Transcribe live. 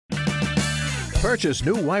Purchase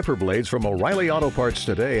new wiper blades from O'Reilly Auto Parts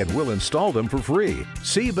today and we'll install them for free.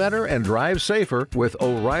 See better and drive safer with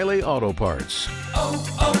O'Reilly Auto Parts.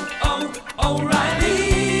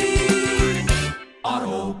 O'Reilly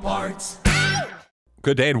Auto Parts.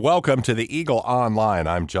 Good day and welcome to the Eagle Online.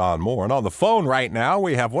 I'm John Moore, and on the phone right now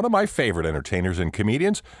we have one of my favorite entertainers and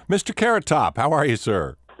comedians, Mr. Carrot Top. How are you,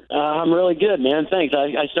 sir? I'm really good, man. Thanks.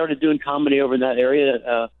 I started doing comedy over in that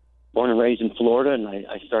area, born and raised in Florida, and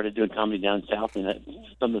I started doing comedy down south. And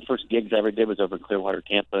some of the first gigs I ever did was over Clearwater,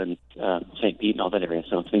 Tampa, and St. Pete and all that area.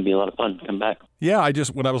 So it's going to be a lot of fun to come back. Yeah,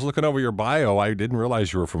 when I was looking over your bio, I didn't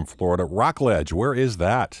realize you were from Florida. Rockledge, where is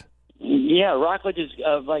that? Yeah, Rockledge is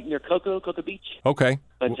like near Cocoa Beach. Okay.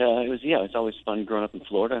 But it's always fun growing up in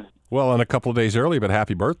Florida. Well, and a couple of days early, but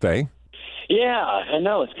happy birthday. Yeah, I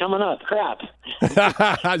know. It's coming up. Crap.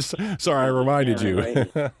 Sorry, I reminded you.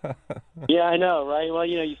 Right. Yeah, I know, right? Well,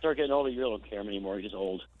 you start getting older, you really don't care anymore. You're just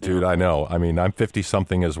old. Dude, I know. I mean, I'm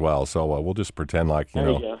 50-something as well, so we'll just pretend like,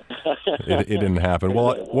 it didn't happen.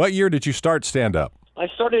 Well, what year did you start stand-up? I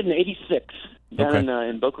started in '86 down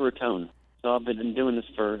in Boca Raton. So I've been doing this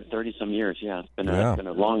for 30-some years. Yeah, it's been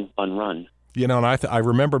a long, fun run. And I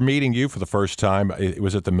remember meeting you for the first time. It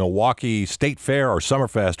was at the Milwaukee State Fair or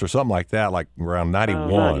Summerfest or something like that, like around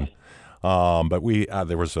 '91. Right. But we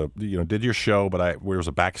there was did your show, but there was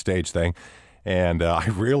a backstage thing, and I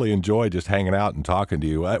really enjoyed just hanging out and talking to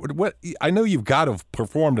you. I know you've got to have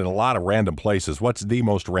performed in a lot of random places. What's the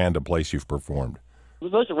most random place you've performed? The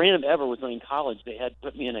most random ever was when in college they had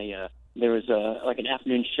put me in there was like an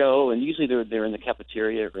afternoon show, and usually they're in the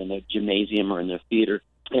cafeteria or in the gymnasium or in the theater.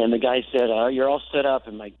 And the guy said, "You're all set up."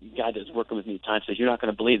 And my guy that's working with me at the time says, "You're not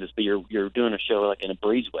going to believe this, but you're doing a show like in a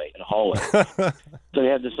breezeway in a hallway." So they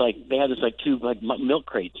had this two milk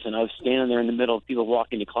crates, and I was standing there in the middle of people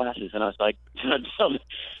walking to classes, and I was like,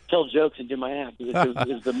 tell jokes and do my act.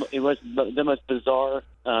 It was the most bizarre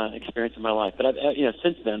experience of my life. But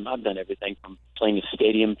since then I've done everything from playing a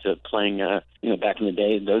stadium to playing back in the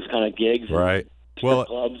day those kind of gigs. Right. Well,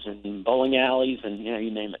 clubs and bowling alleys and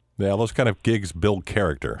you name it. Yeah, those kind of gigs build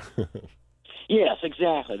character. Yes,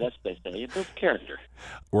 exactly. That's what they say. It builds character.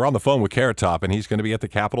 We're on the phone with Carrot Top, and he's going to be at the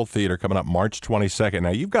Capitol Theater coming up March 22nd.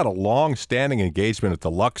 Now, you've got a long-standing engagement at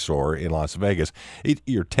the Luxor in Las Vegas.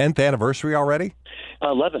 Your 10th anniversary already?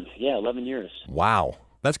 11. Yeah, 11 years. Wow.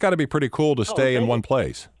 That's got to be pretty cool to stay in one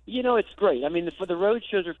place. It's great. I mean, the road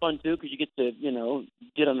shows are fun, too, because you get to,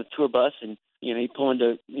 get on the tour bus and, you pull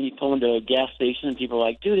into a gas station and people are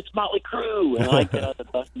like, "Dude, it's Motley Crue," and I get out the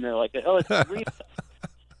bus and they're like, "Oh, it's Rita."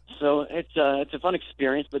 So it's a fun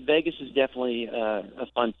experience, but Vegas is definitely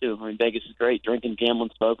fun too. I mean, Vegas is great: drinking,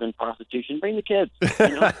 gambling, smoking, prostitution. Bring the kids. It's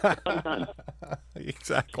a fun time.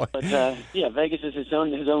 Exactly. But Vegas is his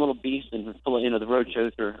own little beast, and the road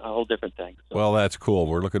shows are a whole different thing. So. Well, that's cool.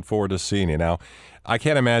 We're looking forward to seeing you. Now, I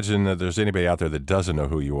can't imagine that there's anybody out there that doesn't know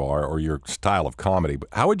who you are or your style of comedy. But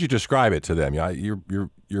how would you describe it to them?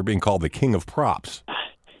 You're being called the king of props.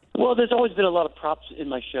 Well, there's always been a lot of props in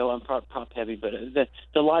my show. I'm prop heavy, but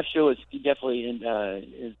the live show is definitely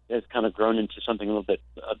has kind of grown into something a little bit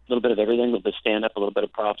of everything, a little bit of stand up, a little bit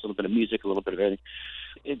of props, a little bit of music, a little bit of everything.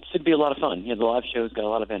 It should be a lot of fun. The live show's got a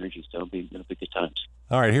lot of energy, so it'll be good times.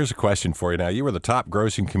 All right, here's a question for you. Now, you were the top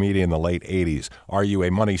grossing comedian in the late '80s. Are you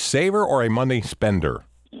a money saver or a money spender?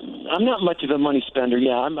 I'm not much of a money spender.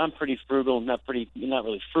 Yeah, I'm pretty frugal. Not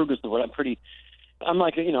really frugal is the word. I'm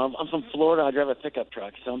like, I'm from Florida. I drive a pickup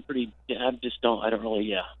truck, so I don't really,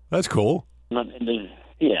 yeah. That's cool. Not into,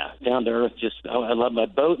 down to earth. I love my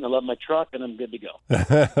boat and I love my truck, and I'm good to go.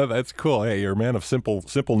 That's cool. Hey, you're a man of simple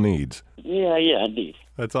needs. Yeah, indeed.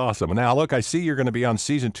 That's awesome. Now, look, I see you're going to be on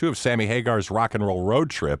season 2 of Sammy Hagar's Rock and Roll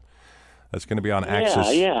Road Trip. That's going to be on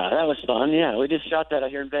Access. Yeah, that was fun. Yeah, we just shot that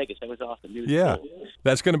out here in Vegas. That was awesome. Cool.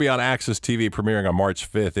 That's going to be on Access TV, premiering on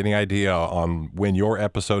March 5th. Any idea on when your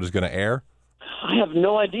episode is going to air? I have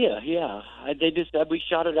no idea. Yeah, we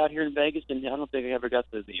shot it out here in Vegas, and I don't think I ever got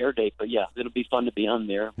the air date. But yeah, it'll be fun to be on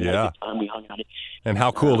there. Yeah, we hung out. And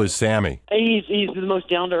how cool is Sammy? He's the most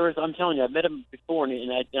down to earth. I'm telling you, I met him before,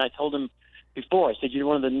 and I told him before. I said, "You're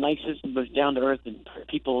one of the nicest, most down to earth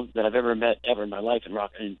people that I've ever met in my life in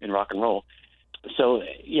rock and roll." So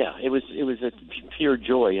yeah, it was a pure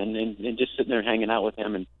joy, and just sitting there hanging out with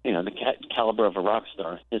him, and the caliber of a rock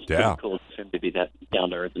star. It's pretty cool for him to be that down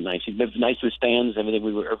to earth and nice. He's been nice with his fans. Everything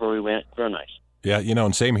wherever we went, very nice. Yeah,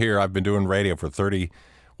 and same here. I've been doing radio for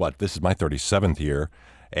this is my 37th year,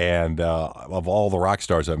 and of all the rock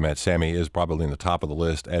stars I've met, Sammy is probably in the top of the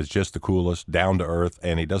list as just the coolest, down to earth,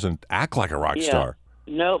 and he doesn't act like a rock star.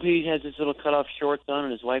 Nope, he has his little cut-off shorts on,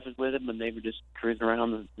 and his wife is with him, and they were just cruising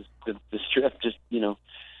around the strip, just,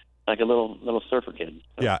 like a little surfer kid.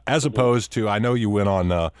 So, Yeah, as opposed to, I know you went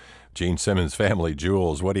on Gene Simmons' Family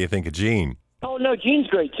Jewels. What do you think of Gene? Oh no, Gene's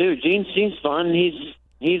great too. Gene's fun. He's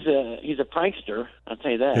a prankster. I'll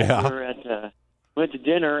tell you that. Yeah. We were went to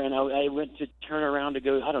dinner, and I went to turn around to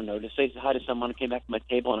go, I don't know, to say hi to someone. I came back to my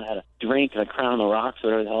table, and I had a drink, a Crown on the Rocks,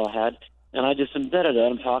 whatever the hell I had. And I just embedded it.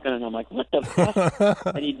 I'm talking, and I'm like, what the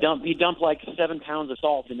fuck? And he dumped like 7 pounds of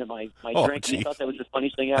salt into my drink. And he thought that was the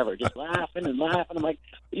funniest thing ever. Just laughing and laughing. I'm like,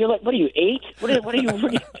 you're like, what are you, 8? What are you doing?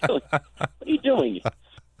 What are you doing?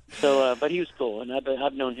 So, but he was cool, and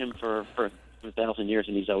I've known him for 1,000 years,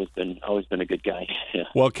 and he's always been a good guy. Yeah.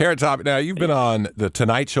 Well, Carrot Top, now you've been on The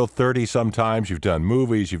Tonight Show 30 sometimes. You've done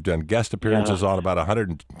movies. You've done guest appearances on about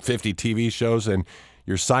 150 TV shows, and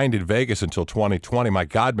you're signed in Vegas until 2020. My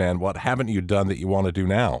God, man, what haven't you done that you want to do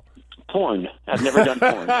now? Porn. I've never done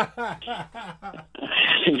porn.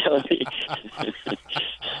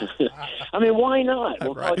 I mean, why not?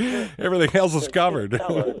 Well, right. Everything else is covered.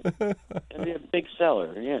 And be a big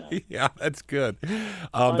seller, yeah. Yeah, that's good.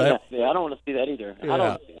 I don't want to see that either. Yeah, I don't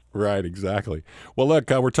want to see it. Right, exactly. Well, look,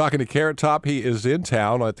 we're talking to Carrot Top. He is in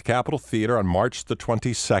town at the Capitol Theater on March the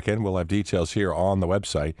 22nd. We'll have details here on the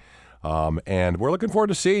website. And we're looking forward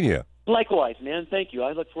to seeing you. Likewise, man. Thank you.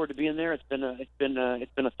 I look forward to being there. It's been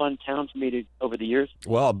a fun town for me over the years.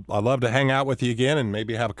 Well, I'd love to hang out with you again and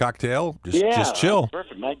maybe have a cocktail. Just chill.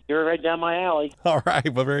 Perfect. You're right down my alley. All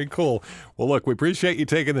right. Well, very cool. Well, look, we appreciate you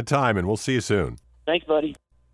taking the time, and we'll see you soon. Thanks, buddy.